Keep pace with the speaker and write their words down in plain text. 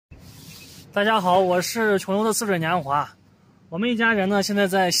大家好，我是穷游的似水年华。我们一家人呢，现在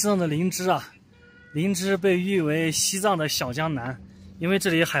在西藏的林芝啊。林芝被誉为西藏的小江南，因为这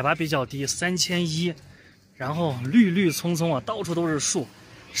里海拔比较低，3100，然后绿绿葱葱啊，到处都是树，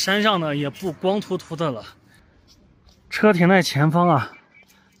山上呢也不光秃秃的了。车停在前方啊，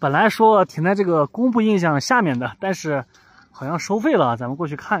本来说停在这个公布印象下面的，但是好像收费了，咱们过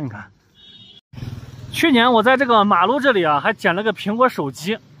去看一看。去年我在这个马路这里啊，还捡了个苹果手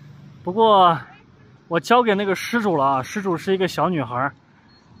机。不过我交给那个失主了啊，失主是一个小女孩，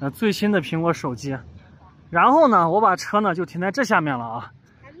最新的苹果手机。然后呢，我把车呢就停在这下面了啊，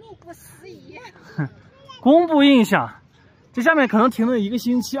还路不拾遗。公布印象，这下面可能停了1个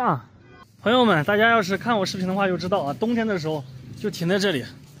星期啊。朋友们，大家要是看我视频的话就知道啊，冬天的时候就停在这里，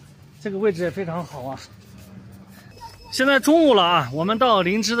这个位置也非常好啊。现在中午了啊，我们到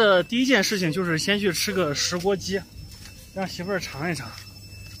林芝的第一件事情就是先去吃个石锅鸡，让媳妇儿尝一尝。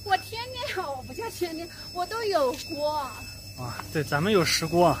我天天，我不叫天天，我都有锅啊。对，咱们有石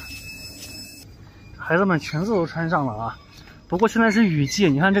锅啊。孩子们裙子都穿上了啊，不过现在是雨季，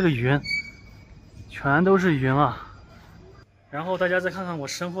你看这个云，全都是云啊。然后大家再看看我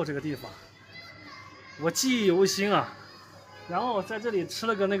身后这个地方，我记忆犹新啊。然后在这里吃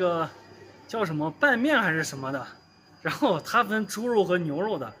了个那个叫什么拌面还是什么的，然后它分猪肉和牛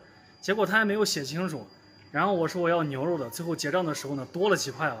肉的，结果他还没有写清楚。然后我说我要牛肉的，最后结账的时候呢多了几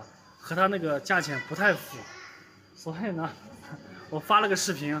块啊，和他那个价钱不太符，所以呢我发了个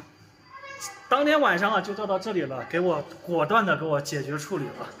视频，当天晚上啊就叫到这里了，给我果断的给我解决处理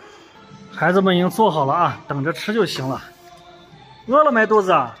了。孩子们已经做好了啊，等着吃就行了。饿了没肚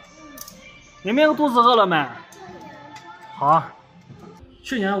子？明明肚子饿了没？好。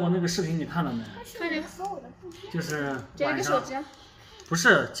去年我那个视频你看了没？看了。就是捡一个手机。不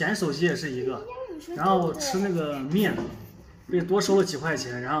是，捡手机也是一个。然后吃那个面，被多收了几块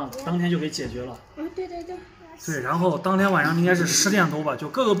钱，然后当天就给解决了。对。对，然后当天晚上应该是10点多吧，就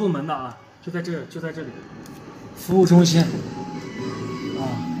各个部门的啊，就在这里，服务中心啊。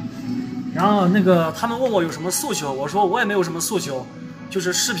然后那个他们问我有什么诉求，我说我也没有什么诉求，就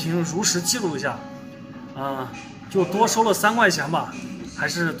是视频如实记录一下，就多收了3块钱吧，还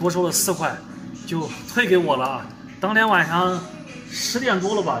是多收了4块，就退给我了啊。当天晚上10点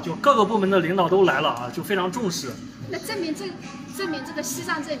多了吧，就各个部门的领导都来了啊，就非常重视。那证明这个西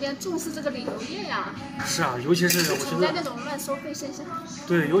藏这边重视这个旅游业呀。是啊，尤其是我觉得存在那种乱收费现象。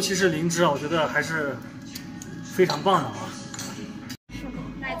对，尤其是林芝啊，我觉得还是非常棒的啊。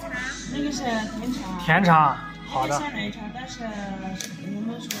奶茶，那个是甜茶。甜茶，好的。鲜奶茶，但是我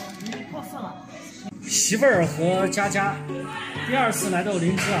们说因为过分了。媳妇儿和佳佳第2次来到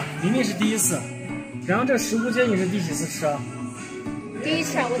林芝啊，明明是第1次。然后这石锅鸡你是第几次吃啊？第1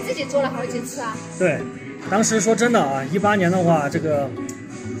次啊，我自己做了好几次啊。对，当时说真的啊，18年的话，这个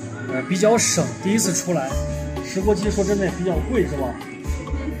比较省，第1次出来，石锅鸡说真的也比较贵，是吧？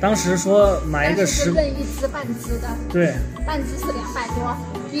当时说买一个任1只半只的，对，半只是200多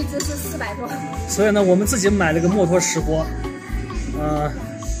，1只是400多。所以呢，我们自己买了个摩托石锅，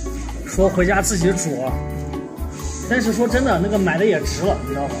说回家自己煮，但是说真的，那个买的也值了，你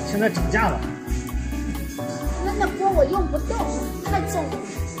知道吗？现在涨价了。那锅我用不动，太重了。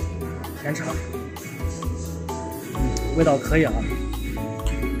甜茶，味道可以啊。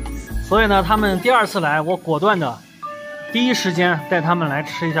所以呢，他们第2次来，我果断的第一时间带他们来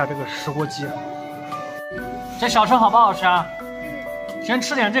吃一下这个石锅鸡。这小吃好不好吃啊？先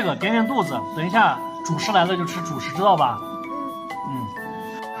吃点这个，垫垫肚子。等一下主食来了就吃主食，知道吧？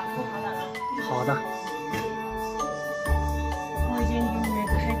好的。我已经给你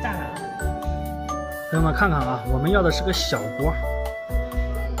开大了。朋友们看看啊，我们要的是个小锅。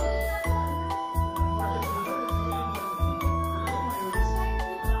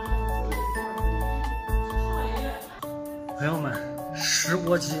朋友们，石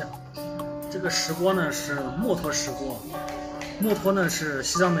锅鸡，这个石锅呢是墨脱石锅，墨脱呢是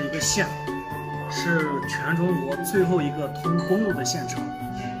西藏的一个县，是全中国最后一个通公路的县城。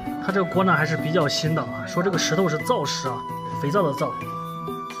它这个锅呢还是比较新的啊，说这个石头是皂石啊，肥皂的皂。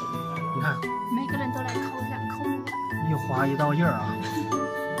你看，每个人都来抠一划一道印儿啊。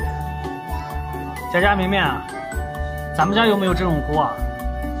佳明明啊，咱们家有没有这种锅啊？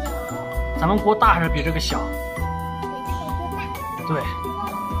咱们锅大还是比这个小？对。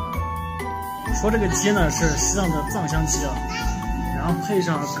说这个鸡呢是西藏的藏香鸡啊，然后配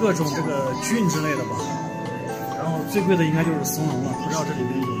上各种这个菌之类的吧，然后最贵的应该就是松茸了，不知道这里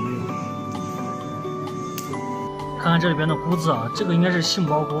面有没有。看看这里边的菇字啊，这个应该是杏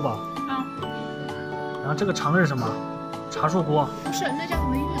鲍菇吧？然后这个长的是什么？茶树菇？不是，那叫什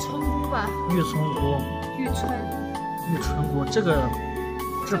么玉春菇吧？玉葱菇。玉春菇，这个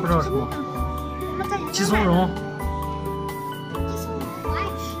这不知道什么。鸡松茸，鸡松茸我爱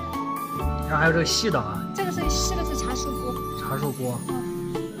吃。然后还有这个细的啊，这个是细的是茶树菇，茶树菇，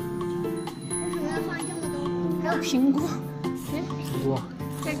为什么要放这么多？还有平菇，平菇，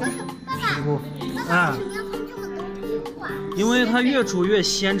这个爸爸，平菇，爸爸哎为什么要放这么多苹果啊？因为它越煮越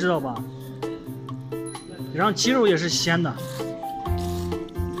鲜，知道吧？然后鸡肉也是鲜的。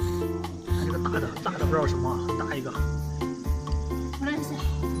看这个大的不知道什么，很大一个，不认识。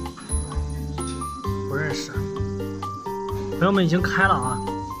不认识。朋友们已经开了啊，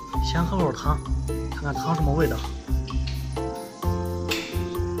先喝口汤，看看汤什么味道，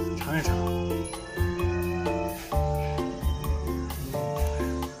尝一尝。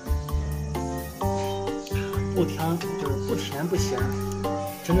不甜，就是不甜不咸，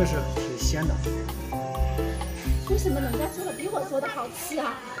真的是挺鲜的。为什么人家做的比我做的好吃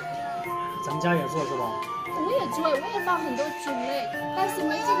啊？咱们家也做是吧？我也做，我也放很多菌类，但是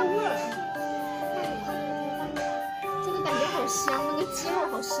没这个味儿。这个感觉好香，那个鸡肉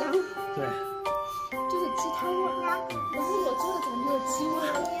好香，对，就是鸡汤味儿。然后我做的怎么没有鸡味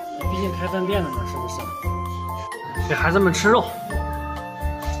儿？毕竟开饭店的嘛，是不是？给孩子们吃肉。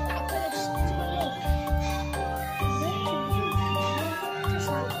大块的吃这个肉，这是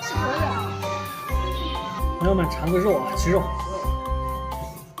可以啊。朋友们尝个肉啊，鸡肉，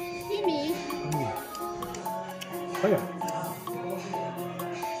玉米，可以。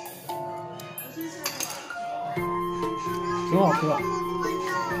挺好喝。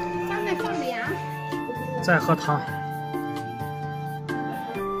放那放凉。再喝汤，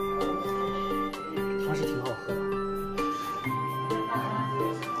汤是挺好喝的。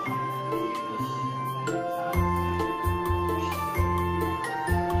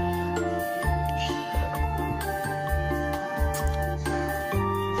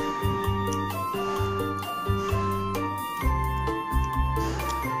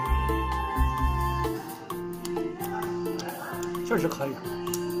确实可以，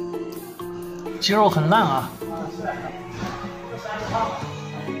鸡肉很烂啊，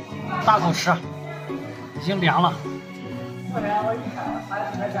大口吃，已经凉了。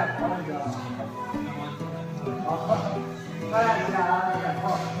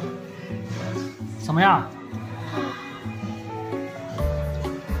怎么样？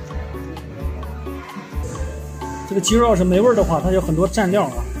这个鸡肉要是没味儿的话，它有很多蘸料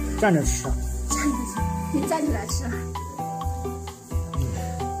啊，蘸着吃。你站起来吃。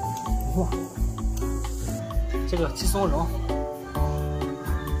哇，这个鸡松茸，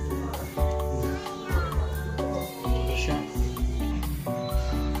香。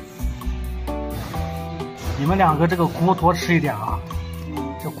你们两个这个菇多吃一点啊，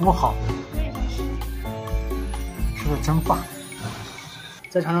这菇好，吃的真棒。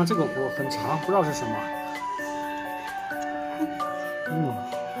再尝尝这个菇，很长，不知道是什么。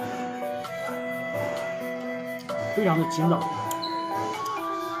非常的筋道。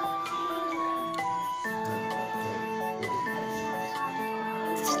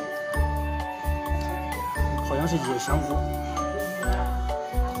好像是野香菇。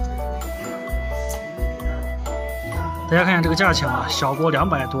大家看看这个价钱啊，小锅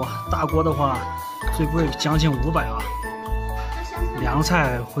200多，大锅的话最贵将近500啊。凉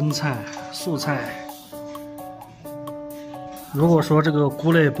菜、荤菜、素菜。如果说这个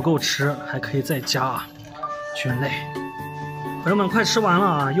菇类不够吃，还可以再加啊，菌类。朋友们快吃完了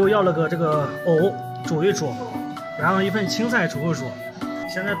啊，又要了个这个藕煮一煮，然后一份青菜煮一煮。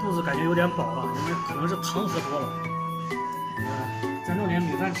现在肚子感觉有点饱了，因为可能是汤喝多了。再弄点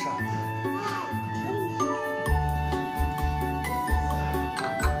米饭吃啊。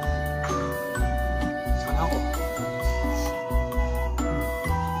尝尝火。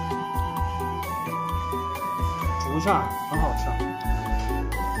煮一下，很好吃。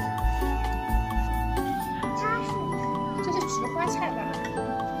这是菊花菜吧？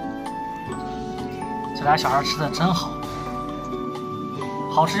这俩小孩吃的真好。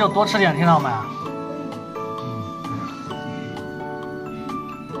好吃就多吃点，听到没？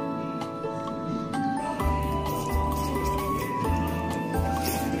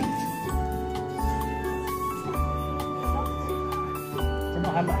真的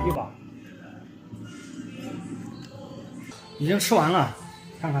还满意吧？已经吃完了，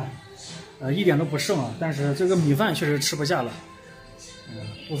看看，一点都不剩啊。但是这个米饭确实吃不下了，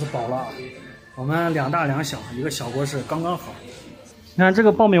肚子饱了。我们2大2小，一个小锅是刚刚好。你看这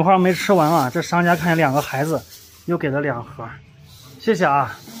个爆米花没吃完啊，这商家看见2个孩子，又给了2盒，谢谢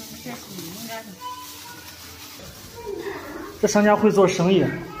啊。这商家会做生意。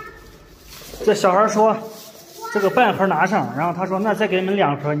这小孩说，这个半盒拿上，然后他说那再给你们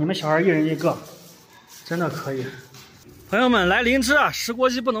2盒，你们小孩1人1个，真的可以。朋友们，来灵芝啊，石锅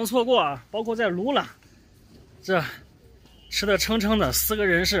鸡不能错过啊！包括在鲁朗，这吃的撑撑的，4个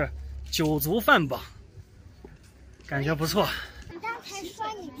人是9足饭饱，感觉不错。你刚才说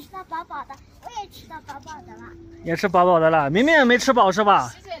你吃的饱饱的，我也吃的饱饱的了。也吃饱饱的了，明明也没吃饱是吧？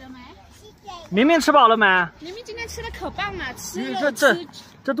吸嘴了没？明明吃饱了没？明明今天吃的可棒了，吃肉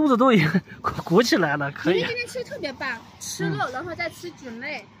这肚子都已经鼓起来了，可以。明明今天吃的特别棒，吃肉，然后再吃菌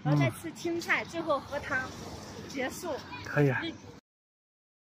类，然后再吃青菜，最后喝汤，结束。可以。